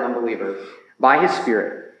the heart of the unbeliever. By his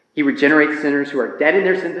Spirit, he regenerates sinners who are dead in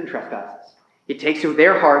their sins and trespasses. He takes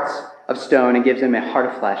their hearts of stone and gives them a heart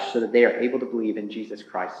of flesh so that they are able to believe in Jesus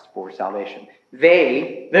Christ for salvation.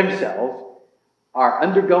 They themselves are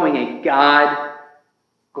undergoing a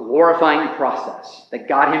God-glorifying process that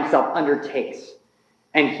God himself undertakes.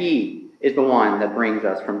 And he is the one that brings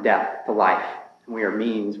us from death to life. And we are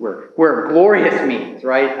means, we're a glorious means,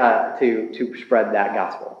 right, to spread that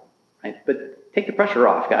gospel. Right? But take the pressure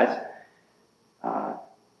off, guys.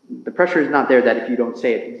 The pressure is not there that if you don't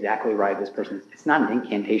say it exactly right, it's not an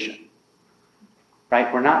incantation.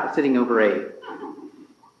 Right? We're not sitting over a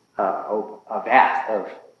vast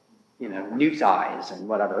of, newt's eyes and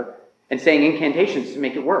whatever, and saying incantations to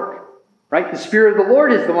make it work. Right? The Spirit of the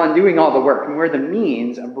Lord is the one doing all the work, and we're the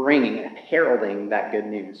means of bringing and heralding that good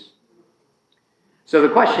news. So the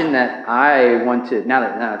question that I want to, now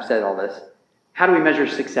that I've said all this, how do we measure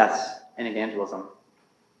success in evangelism?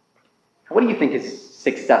 What do you think is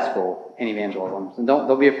successful in evangelism? So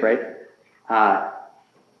don't be afraid.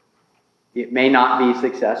 It may not be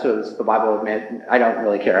success, so the Bible admits, I don't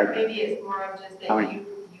really care. Maybe it's more of just that you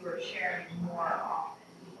are sharing more often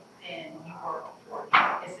than you were before.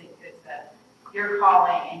 It's that you're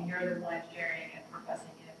calling and you're the one sharing and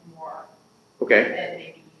professing it more than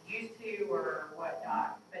maybe you used to or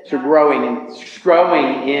whatnot. But so growing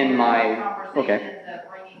in my conversations of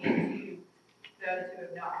bringing it to those who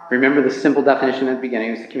have not heard. Remember the simple definition at the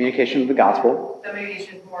beginning is the communication of the gospel. So maybe it's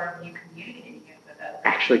just more of you communicating it with others.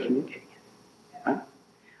 Actually communicating it. Right?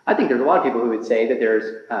 I think there's a lot of people who would say that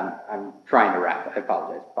there's, I'm trying to wrap, I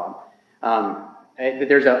apologize, Bob. But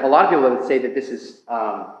there's a lot of people that would say that this is,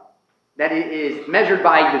 that it is measured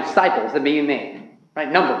by the disciples that being made,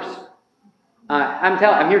 right? Numbers.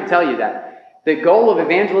 I'm here to tell you that the goal of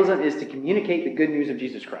evangelism is to communicate the good news of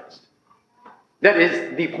Jesus Christ. That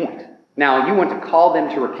is the point. Now, you want to call them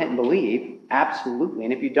to repent and believe, absolutely.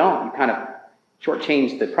 And if you don't, you kind of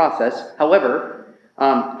shortchange the process. However,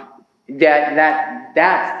 that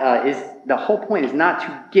is the whole point is not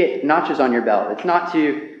to get notches on your belt. It's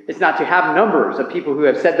not to have numbers of people who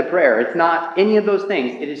have said the prayer. It's not any of those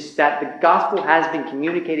things. It is that the gospel has been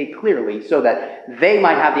communicated clearly so that they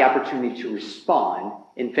might have the opportunity to respond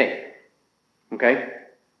in faith. Okay?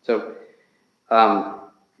 So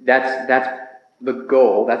that's the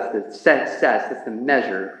goal, that's the success, that's the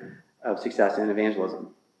measure of success in evangelism.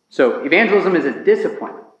 So evangelism is a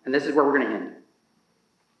discipline, and this is where we're going to end.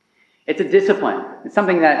 It's a discipline. It's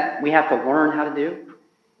something that we have to learn how to do.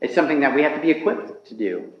 It's something that we have to be equipped to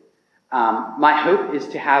do. My hope is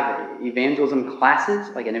to have evangelism classes,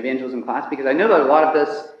 like an evangelism class, because I know that a lot of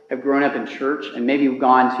us have grown up in church and maybe we've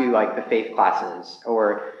gone to like the faith classes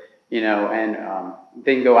or, and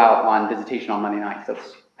then go out on visitation on Monday nights.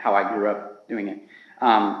 That's how I grew up doing it.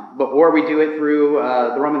 Or we do it through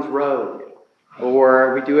the Romans Road,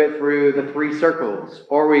 or we do it through the 3 circles,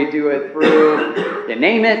 or we do it through, you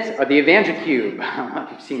name it, or the Evangel Cube. I don't know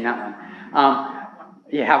if you've seen that one.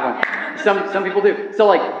 You have one. Some people do.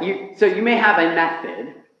 So you may have a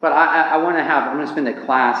method, but I'm going to spend a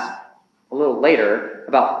class a little later,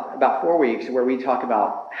 about 4 weeks, where we talk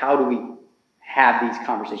about how do we have these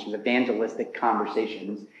conversations, evangelistic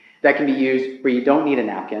conversations, that can be used where you don't need a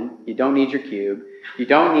napkin, you don't need your cube, you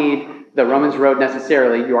don't need the Romans Road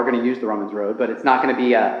necessarily. You are going to use the Romans Road, but it's not going to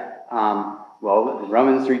be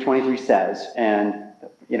Romans 3:23 says, and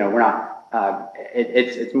we're not.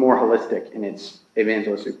 It's more holistic in its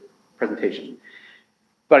evangelistic presentation.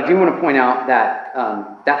 But I do want to point out that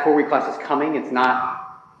that 4-week class is coming. It's not.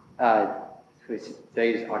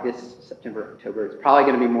 Today is August, September, October. It's probably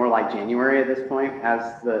going to be more like January at this point,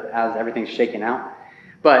 as everything's shaken out.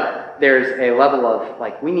 But there's a level of,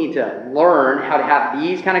 we need to learn how to have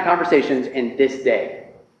these kind of conversations in this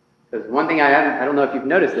day. Because one thing I don't know if you've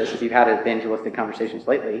noticed this, if you've had evangelistic conversations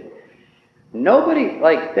lately,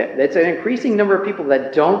 it's an increasing number of people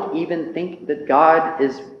that don't even think that God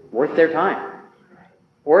is worth their time.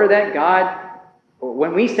 Or that God,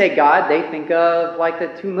 when we say God, they think of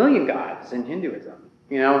the 2 million gods in Hinduism.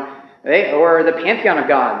 Or the pantheon of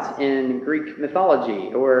gods in Greek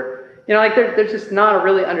mythology, or there's just not a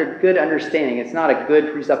really good understanding. It's not a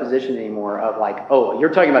good presupposition anymore of you're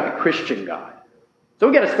talking about the Christian God. So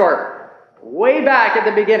we got to start way back at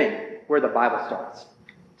the beginning where the Bible starts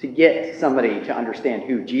to get somebody to understand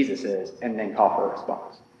who Jesus is and then call for a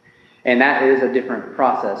response. And that is a different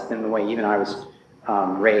process than the way even I was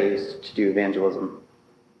raised to do evangelism.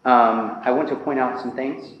 I want to point out some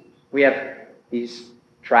things. We have these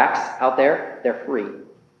tracts out there. They're free.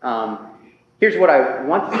 Here's what I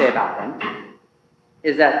want to say about them,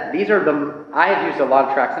 is that I have used a lot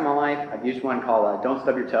of tracts in my life. I've used one called Don't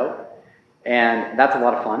Stub Your Toe, and that's a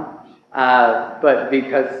lot of fun. But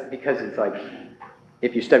because it's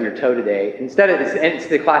if you stub your toe today, it's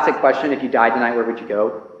the classic question, if you died tonight, where would you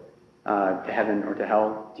go? To heaven or to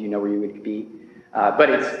hell? Do you know where you would be?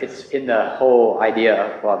 But it's in the whole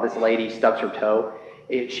idea of, this lady stubs her toe,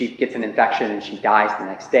 she gets an infection and she dies the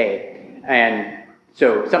next day. And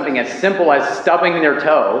so something as simple as stubbing their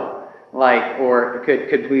toe, or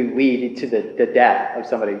could lead to the death of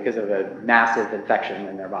somebody because of a massive infection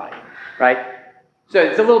in their body, right? So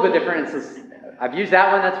it's a little bit different. I've used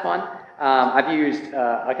that one, that's fun. I've used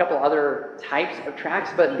a couple other types of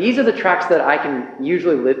tracts, but these are the tracts that I can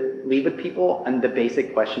usually leave with people on the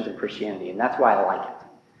basic questions of Christianity, and that's why I like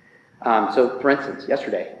it. So for instance,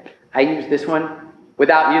 yesterday, I used this one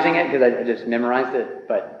without using it because I just memorized it,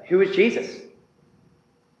 but who is Jesus?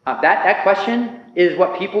 That question is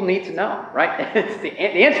what people need to know, right? It's the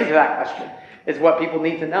answer to that question is what people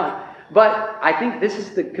need to know. But I think this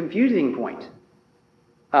is the confusing point.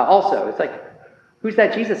 Also, it's who's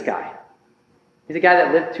that Jesus guy? He's a guy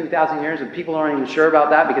that lived 2,000 years, and people aren't even sure about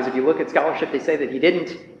that, because if you look at scholarship, they say that he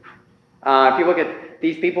didn't. If you look at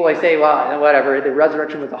these people, they say, well, whatever, the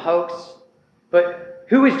resurrection was a hoax. But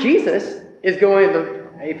who is Jesus is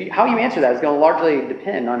how you answer that is going to largely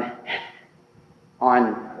depend on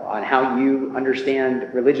how you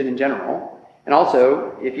understand religion in general, and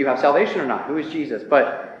also if you have salvation or not. Who is Jesus?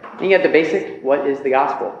 But looking at the basic, what is the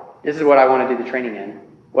gospel? This is what I want to do the training in.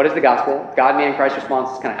 What is the gospel? God, man, Christ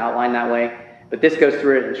response is kind of outlined that way. But this goes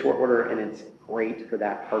through it in short order, and it's great for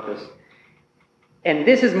that purpose. And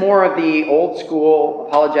this is more of the old school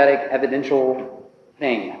apologetic evidential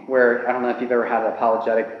thing, where I don't know if you've ever had an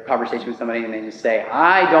apologetic conversation with somebody and they just say,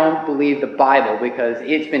 I don't believe the Bible because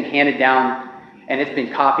it's been handed down and it's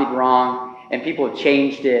been copied wrong and people have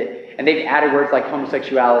changed it. And they've added words like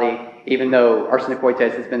homosexuality, even though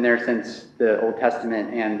arsenokoites has been there since the Old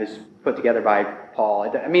Testament and was put together by Paul.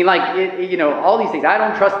 I mean, all these things. I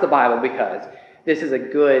don't trust the Bible because this is a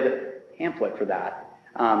good pamphlet for that.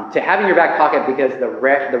 To have in your back pocket, because the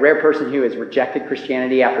rare person who has rejected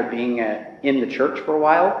Christianity after being in the church for a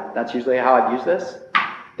while, that's usually how I've used this.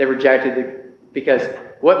 They rejected it because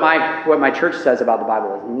what my church says about the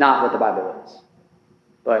Bible is not what the Bible is.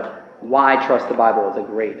 But why trust the Bible is a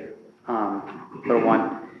great little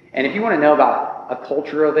one. And if you want to know about a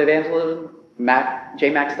culture of evangelism, J.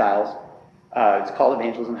 Mac Stiles, it's called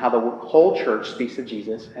Evangelism, how the whole church speaks of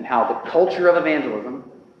Jesus, and how the culture of evangelism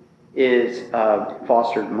is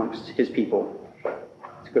fostered amongst his people.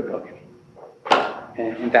 It's a good book.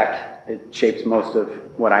 And in fact, it shapes most of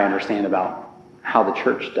what I understand about how the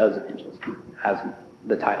church does evangelism, as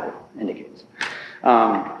the title indicates.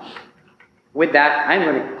 With that, I'm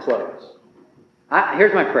going to close.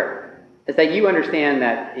 Here's my prayer, is that you understand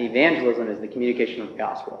that evangelism is the communication of the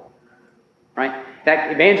gospel, right?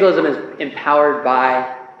 That evangelism is empowered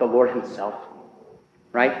by the Lord himself,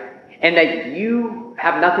 right? And that you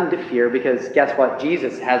have nothing to fear because guess what?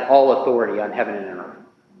 Jesus has all authority on heaven and on earth,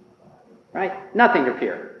 right? Nothing to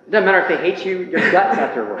fear. It doesn't matter if they hate you, your guts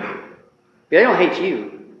have to work. They don't hate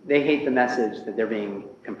you. They hate the message that they're being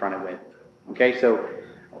confronted with. Okay, so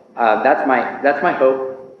that's my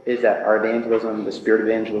hope, is that our evangelism, the spirit of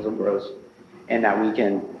evangelism grows, and that we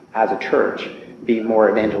can, as a church, be more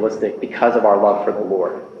evangelistic because of our love for the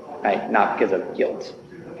Lord, right? Not because of guilt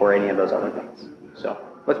or any of those other things. So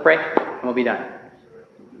let's pray, and we'll be done.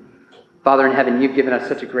 Father in heaven, you've given us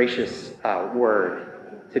such a gracious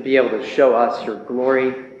word to be able to show us your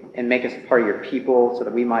glory and make us part of your people so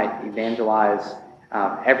that we might evangelize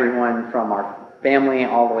everyone from our family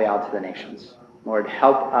all the way out to the nations. Lord,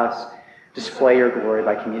 help us display your glory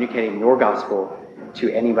by communicating your gospel to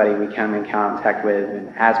anybody we come in contact with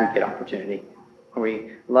and as we get opportunity.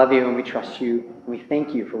 We love you and we trust you, and we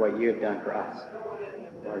thank you for what you have done for us.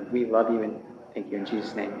 Lord, we love you and thank you in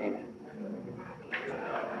Jesus' name. Amen.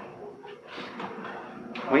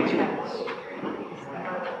 22 minutes.